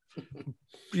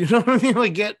 You know what I mean?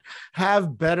 Like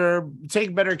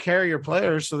take better care of your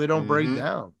players so they don't break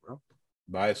down, bro.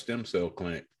 Buy a stem cell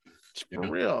clinic. For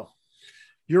real.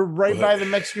 You're right by the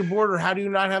Mexican border. How do you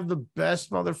not have the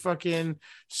best motherfucking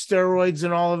steroids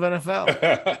in all of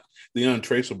NFL? The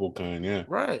untraceable kind, yeah.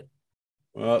 Right.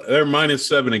 Well, they're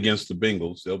 -7 against the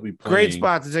Bengals. They'll be playing. Great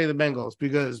spot to take the Bengals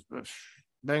because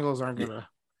Bengals aren't gonna.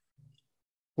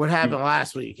 What happened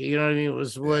last week? You know what I mean?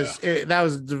 That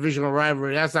was a divisional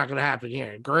rivalry. That's not gonna happen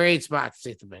here. Great spot to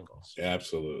take the Bengals.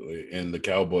 Absolutely, and the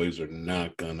Cowboys are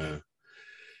not gonna.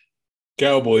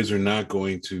 Cowboys are not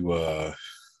going to.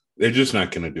 They're just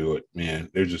not going to do it, man.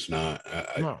 They're just not.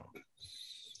 No.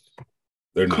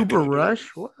 They're not. Cooper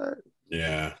Rush? What?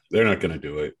 Yeah, they're not going to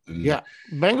do it. And yeah,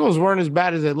 Bengals weren't as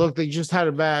bad as they looked. They just had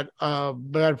a bad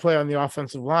play on the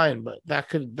offensive line, but that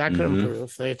could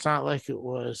improve. It's not like it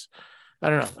was. I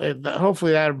don't know.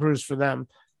 Hopefully that improves for them,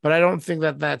 but I don't think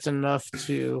that that's enough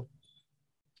to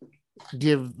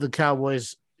give the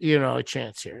Cowboys, a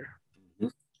chance here.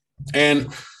 And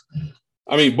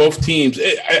I mean, both teams.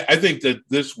 I think that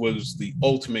this was the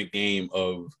ultimate game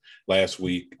of last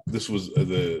week. This was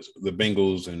the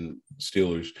Bengals and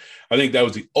Steelers. I think that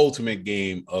was the ultimate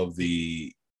game of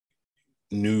the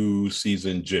new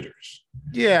season jitters.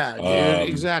 Yeah, dude,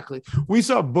 exactly. We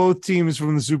saw both teams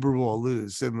from the Super Bowl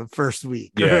lose in the first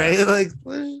week, right? Like,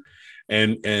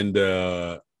 and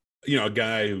a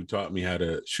guy who taught me how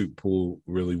to shoot pool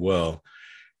really well.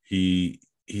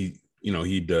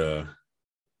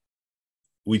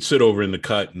 We'd sit over in the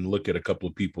cut and look at a couple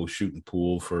of people shooting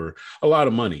pool for a lot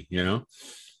of money,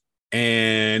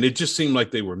 and it just seemed like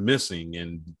they were missing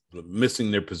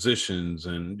their positions.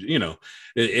 And,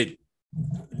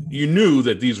 you knew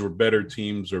that these were better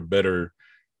teams or better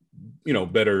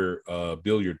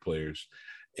billiard players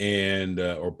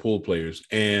or pool players.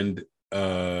 And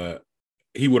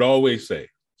he would always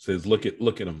says, look at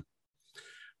them.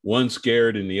 One's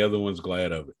scared and the other one's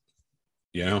glad of it.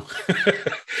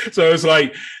 So it's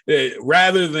like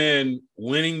rather than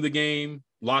winning the game,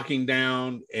 locking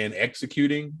down and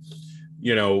executing,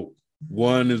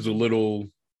 one is a little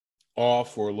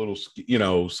off or a little,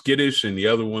 skittish, and the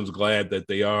other one's glad that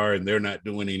they are, and they're not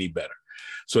doing any better.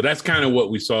 So that's kind of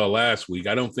what we saw last week.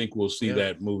 I don't think we'll see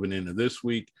that moving into this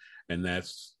week. And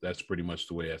that's pretty much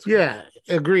the way that's going. Yeah,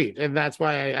 agreed. And that's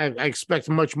why I expect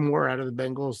much more out of the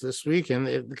Bengals this week, and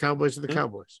the Cowboys are the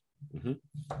Cowboys. Mm-hmm.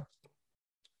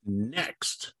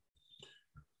 Next,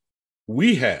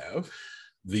 we have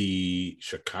the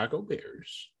Chicago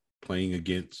Bears playing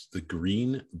against the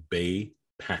Green Bay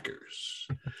Packers.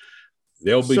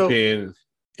 They'll be playing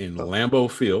in Lambeau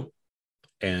Field,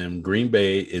 and Green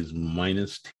Bay is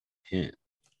 -10.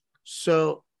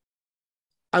 So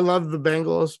I love the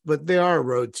Bengals, but they are a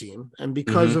road team, and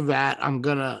because of that, I'm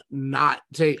gonna not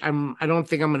take. I don't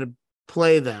think I'm gonna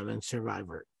play them in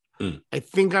Survivor. I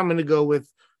think I'm gonna go with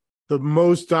the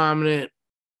most dominant,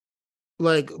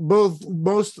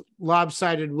 most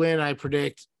lopsided win I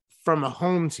predict from a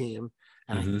home team.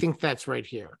 And I think that's right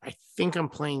here. I think I'm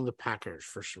playing the Packers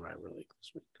for Survivor League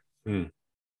this week.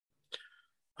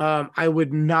 I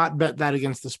would not bet that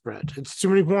against the spread. It's too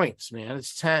many points, man.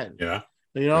 It's 10. Yeah.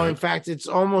 In fact, it's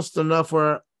almost enough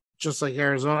where just like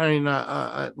Arizona. I mean,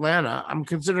 Atlanta. I'm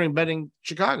considering betting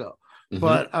Chicago,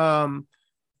 Mhm.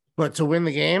 but to win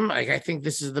the game, I think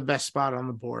this is the best spot on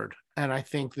the board, and I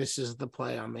think this is the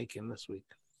play I'm making this week.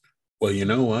 Well, you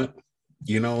know what?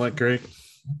 You know what, Greg?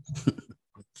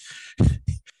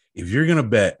 If you're gonna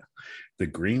bet the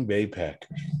Green Bay Packers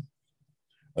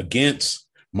against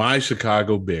my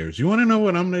Chicago Bears, you want to know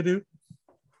what I'm gonna do?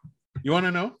 You want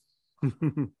to know?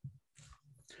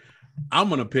 I'm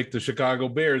going to pick the Chicago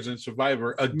Bears in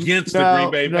Survivor against the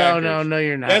Green Bay Packers. No,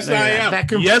 you're not. Yes, no, I you're am. Not.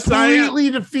 That Yes, I am.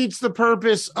 completely defeats the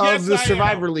purpose of Yes, the I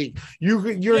Survivor am. League.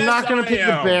 You're Yes, not going to I pick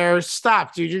the am. Bears.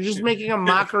 Stop, dude. You're just making a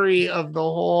mockery of the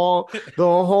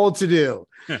whole to do.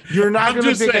 You're not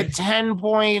going to pick a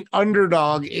 10-point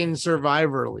underdog in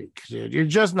Survivor League, dude. You're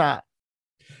just not.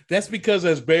 That's because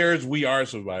as Bears, we are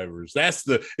survivors. It's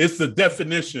the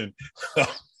definition.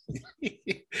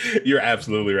 You're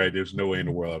absolutely right. There's no way in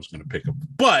the world I was going to pick them,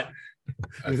 but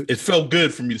it felt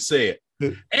good for me to say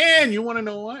it. And you want to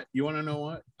know what?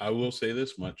 I will say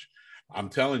this much. I'm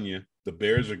telling you, the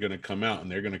Bears are going to come out and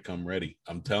they're going to come ready.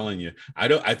 I'm telling you.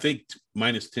 I think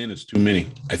 -10 is too many.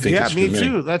 I think it's me too many.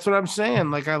 too. That's what I'm saying.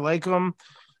 Like I like them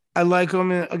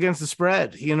against the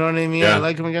spread. You know what I mean? Yeah. I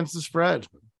like them against the spread.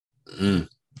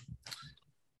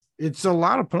 It's a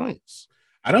lot of points.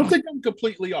 I don't think I'm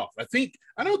completely off. I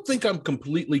don't think I'm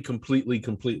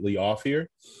completely off here.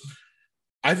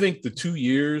 I think the 2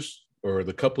 years or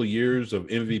the couple of years of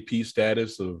MVP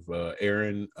status of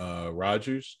Aaron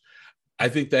Rodgers, I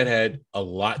think that had a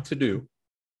lot to do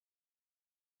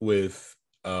with.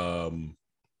 Don't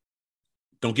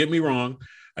get me wrong.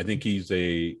 I think he's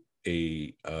a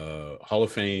Hall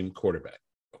of Fame quarterback.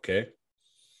 Okay,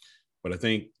 but I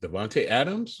think Devontae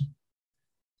Adams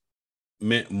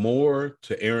meant more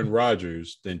to Aaron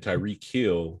Rodgers than Tyreek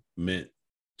Hill meant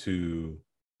to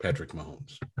Patrick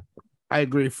Mahomes. I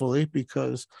agree fully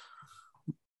because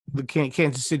the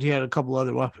Kansas City had a couple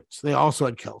other weapons. They also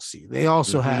had Kelsey. They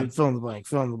also had fill in the blank.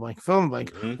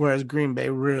 Whereas Green Bay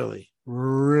really,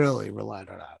 really relied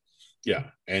on that.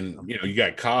 Yeah, and you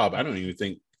got Cobb. I don't even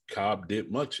think Cobb did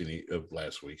much of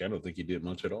last week. I don't think he did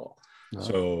much at all. No.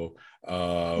 So,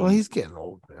 well, he's getting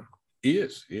old, man. He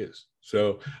is.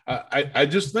 So I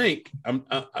just think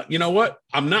you know what?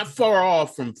 I'm not far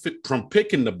off from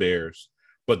picking the Bears,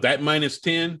 but that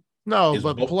 -10. No,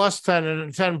 but plus 10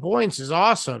 and 10 points is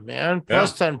awesome, man.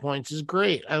 Plus 10 points is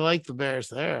great. I like the Bears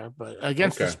there, but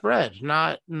against the spread,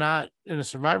 not in a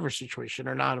survivor situation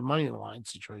or not a money line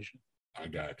situation. I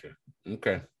got you.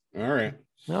 Okay. All right.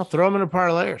 Well, throw them in a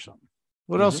parlay or something.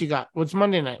 What else you got? What's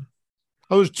Monday night?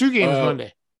 Oh, there's 2 games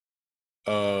Monday.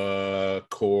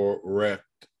 Correct.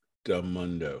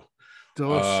 Mundo.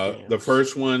 The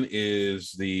first one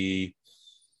is the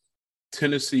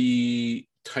Tennessee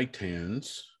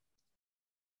Titans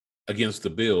against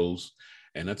the Bills,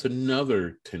 and that's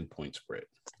another 10-point spread.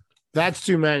 That's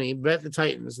too many. Bet the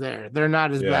Titans there. They're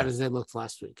not as bad as they looked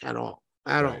last week at all.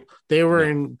 They were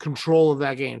in control of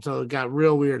that game, so it got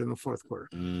real weird in the fourth quarter.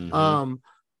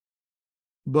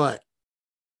 But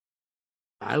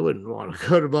I wouldn't want to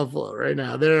go to Buffalo right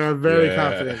now. They're a very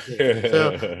confident team.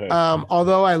 So,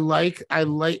 although I like,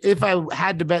 if I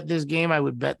had to bet this game, I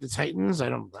would bet the Titans. I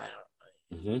don't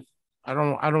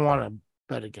want to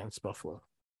bet against Buffalo.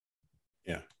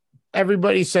 Yeah.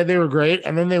 Everybody said they were great,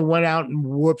 and then they went out and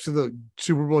whooped to the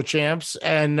Super Bowl champs,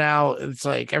 and now it's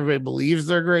like everybody believes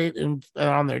they're great and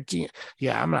on their team.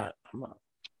 Yeah, I'm not.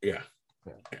 Yeah.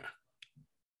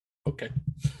 Okay.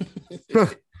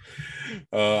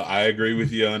 I agree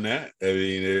with you on that. I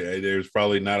mean, there's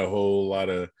probably not a whole lot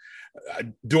of.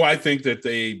 Do I think that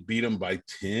they beat them by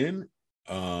 10?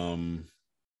 I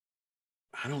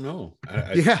don't know.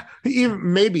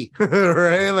 Even maybe,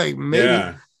 right? Like maybe.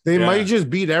 Yeah. They might just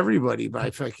beat everybody by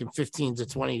fucking 15 to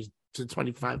 20 to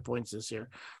 25 points this year.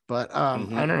 But I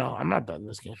don't know. I'm not betting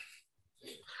this game.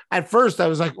 At first, I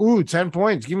was like, ooh, 10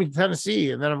 points. Give me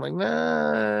Tennessee. And then I'm like,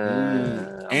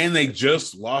 nah. And they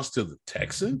just lost to the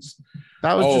Texans?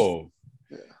 That was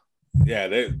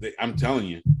I'm telling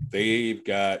you, they've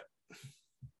got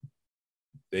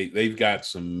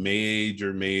some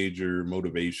major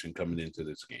motivation coming into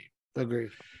this game.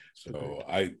 Agreed. So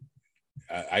I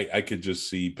could just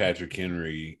see Patrick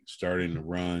Henry starting to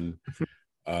run.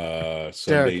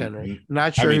 Derrick Henry.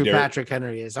 Not sure who Patrick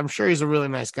Henry is. I'm sure he's a really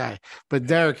nice guy, but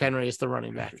Derrick Henry is the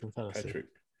running back in Tennessee.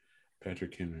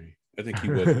 Patrick Henry. I think he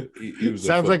was. He was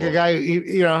sounds like a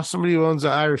guy. Somebody who owns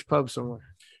an Irish pub somewhere.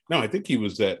 No, I think he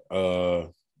was that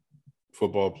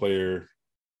football player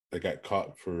that got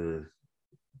caught for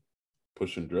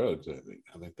pushing drugs. I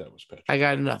think that was Patrick. I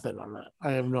got nothing on that.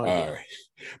 I have no idea. All right,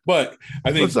 but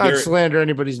I think let's not slander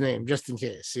anybody's name, just in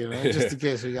case. Just in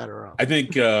case we got it wrong. I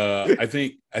think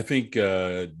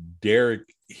Derrick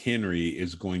Henry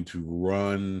is going to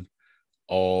run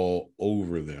all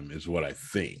over them, is what I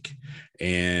think.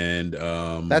 And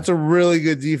that's a really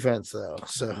good defense, though.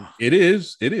 So it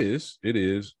is.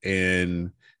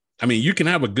 And I mean, you can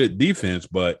have a good defense,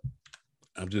 but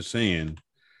I'm just saying.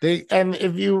 Maybe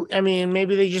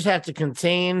they just have to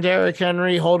contain Derrick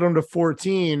Henry, hold him to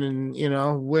 14, and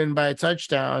win by a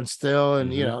touchdown still.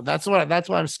 And that's why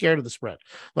I'm scared of the spread.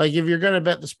 Like, if you're gonna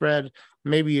bet the spread,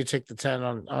 maybe you take the 10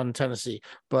 on Tennessee.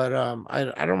 But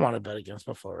I don't want to bet against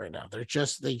Buffalo right now. They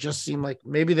just seem like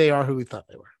maybe they are who we thought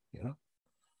they were.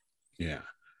 Yeah.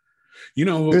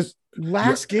 This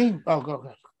last game. Oh, go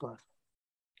ahead.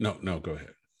 No, go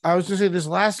ahead. I was gonna say this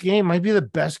last game might be the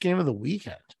best game of the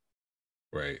weekend.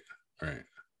 Right.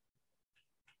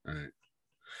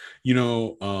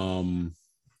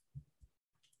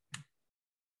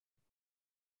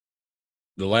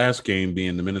 The last game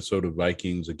being the Minnesota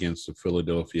Vikings against the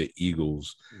Philadelphia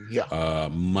Eagles. Yeah.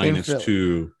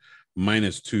 -2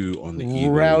 on the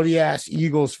Eagles. Rowdy ass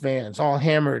Eagles fans all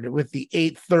hammered with the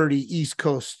 8:30 East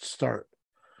Coast start.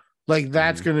 Like,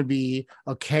 that's going to be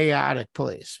a chaotic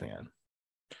place, man.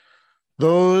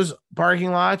 Those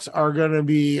parking lots are going to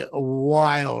be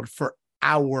wild for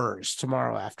hours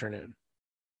tomorrow afternoon.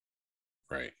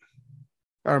 Right.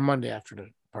 Or Monday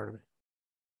afternoon, pardon me.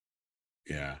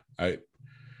 Yeah.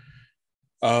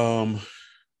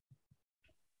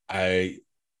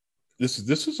 This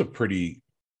is a pretty,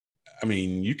 I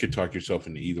mean, you could talk yourself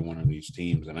into either one of these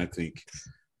teams, and I think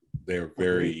they're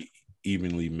very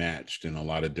evenly matched in a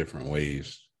lot of different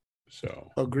ways.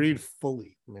 So agreed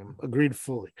fully, man. Agreed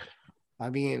fully. I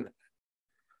mean,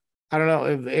 I don't know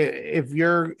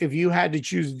if you had to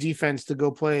choose defense to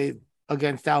go play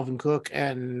against Dalvin Cook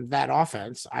and that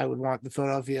offense, I would want the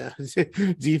Philadelphia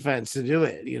defense to do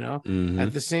it.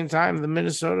 At the same time, the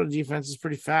Minnesota defense is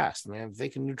pretty fast, man. If they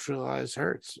can neutralize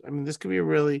Hurts, I mean, this could be a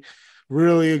really,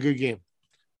 really a good game.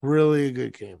 Really a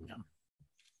good game, man.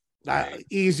 Right.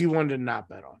 Easy one to not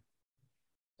bet on.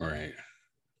 Right.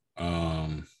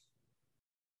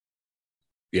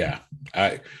 Yeah,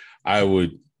 I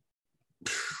would.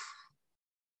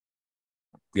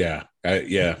 Yeah.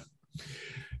 I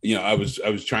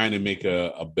was trying to make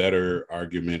a better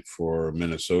argument for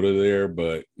Minnesota there,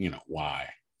 but why?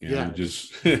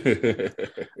 Just they're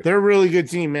a really good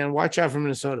team, man. Watch out for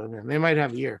Minnesota, man. They might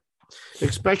have a year,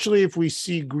 especially if we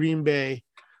see Green Bay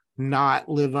not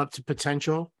live up to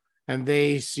potential. And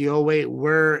they see, oh, wait,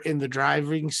 we're in the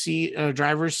driver's seat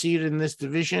in this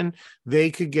division.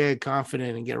 They could get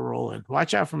confident and get rolling.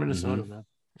 Watch out for Minnesota, man.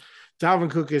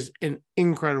 Dalvin Cook is an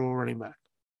incredible running back.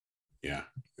 Yeah.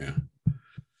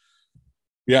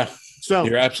 So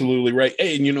you're absolutely right.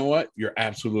 Hey, and you know what? You're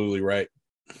absolutely right.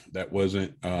 That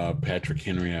wasn't Patrick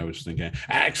Henry I was thinking.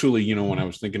 Actually, when I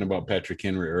was thinking about Patrick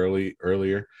Henry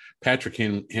earlier, Patrick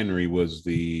Henry was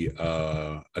the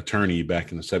attorney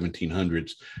back in the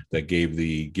 1700s that gave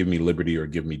the "Give me liberty or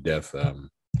give me death"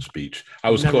 speech. I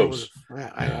was close.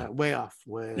 Way off.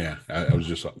 I was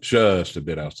just a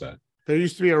bit outside. There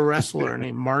used to be a wrestler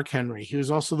named Mark Henry. He was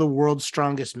also the world's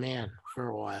strongest man for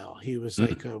a while. He was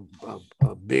like a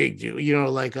big dude,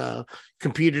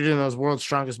 competed in those world's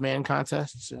strongest man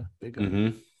contests. Yeah, big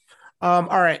guy.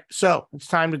 All right, so it's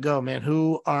time to go, man.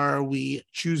 Who are we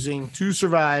choosing to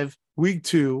survive week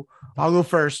 2? I'll go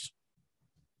first.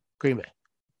 Green Bay.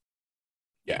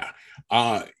 Yeah.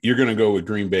 You're gonna go with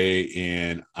Green Bay,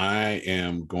 and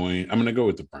I'm gonna go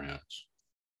with the Browns.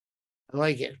 I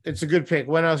like it. It's a good pick.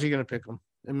 When else are you gonna pick them?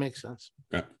 It makes sense.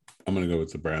 Yeah. I'm going to go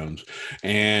with the Browns.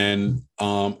 And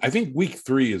I think week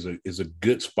 3 is a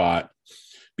good spot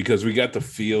because we got the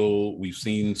feel. We've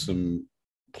seen some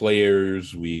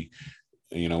players. We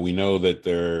know that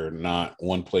they're not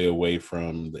one play away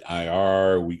from the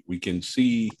IR. We can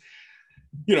see,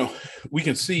 we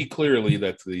can see clearly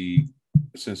that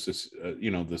since this,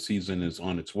 the season is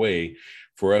on its way,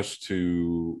 for us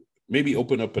to maybe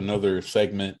open up another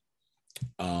segment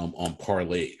on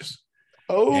parlays.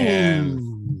 Oh,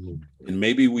 and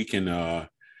maybe we can,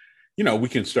 we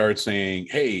can start saying,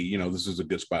 hey, this is a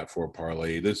good spot for a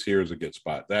parlay. This here is a good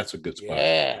spot. That's a good spot.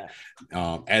 Yeah.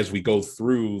 As we go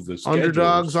through the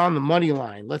underdogs on the money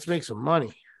line. Let's make some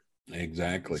money.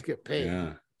 Exactly. Let's get paid.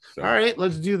 Yeah. So, all right,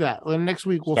 let's do that. Well, next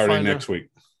week we'll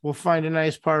find a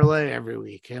nice parlay every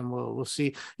week, and we'll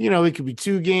see. It could be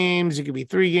 2 games, it could be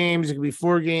 3 games, it could be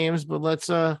 4 games, but let's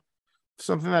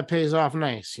something that pays off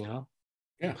nice.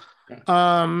 Yeah.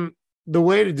 The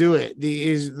way to do it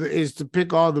is to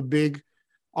pick all the big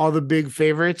all the big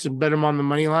favorites and bet them on the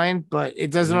money line, but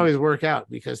it doesn't always work out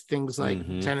because things like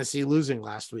Tennessee losing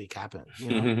last week happen.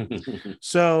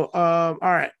 So, all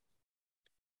right.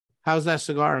 How's that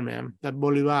cigar, man? That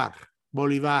Bolivar.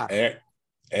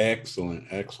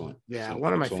 Excellent. Yeah,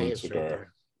 one of my favorites. Cigar. Right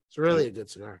there. It's really a good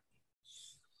cigar.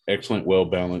 Excellent,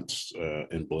 well-balanced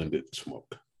and blended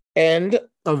smoke. And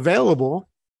available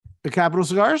at Capital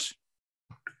Cigars?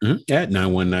 At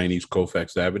 919 East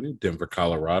Colfax Avenue, Denver,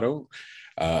 Colorado,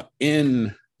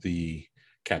 in the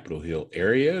Capitol Hill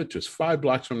area, just 5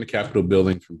 blocks from the Capitol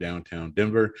building from downtown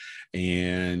Denver.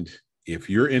 And if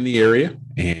you're in the area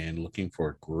and looking for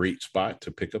a great spot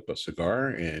to pick up a cigar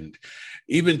and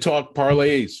even talk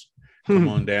parlays, come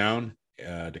on down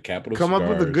to Capital Come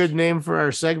Cigars. up with a good name for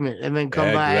our segment and then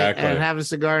come by and have a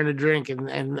cigar and a drink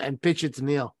and pitch it to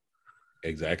Neil.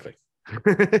 Exactly.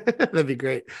 That'd be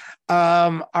great.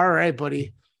 All right,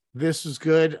 buddy. This was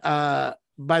good.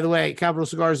 By the way, Capital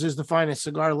Cigars is the finest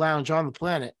cigar lounge on the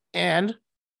planet. And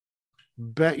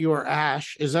Bet Your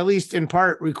Ash is at least in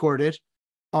part recorded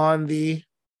on the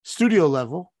studio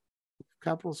level of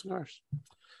Capital Cigars.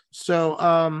 So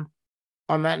on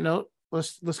that note,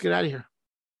 let's get out of here.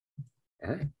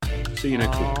 All right. See you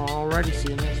next week. Alrighty, see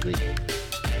you next week.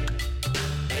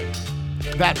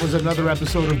 That was another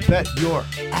episode of Bet Your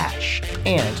Ash.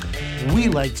 And we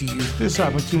like to use this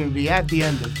opportunity at the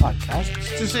end of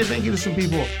podcasts to say thank you to some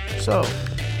people. So,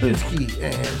 Linsky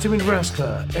and Timmy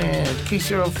Nebraska and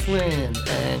Casey Earl Flynn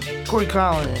and Corey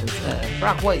Collins and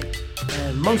Brock White.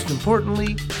 And most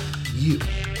importantly, you.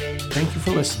 Thank you for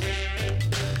listening.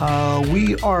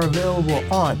 We are available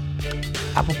on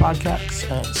Apple Podcasts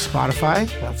and Spotify.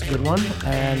 That's a good one.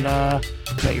 And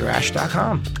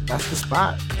betyourash.com. That's the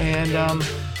spot. And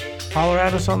holler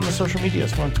at us on the social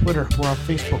medias. We're on Twitter. We're on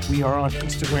Facebook. We are on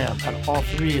Instagram. At all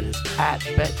 3, it is at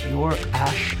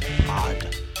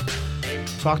BetYourAshPod.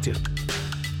 Talk to you.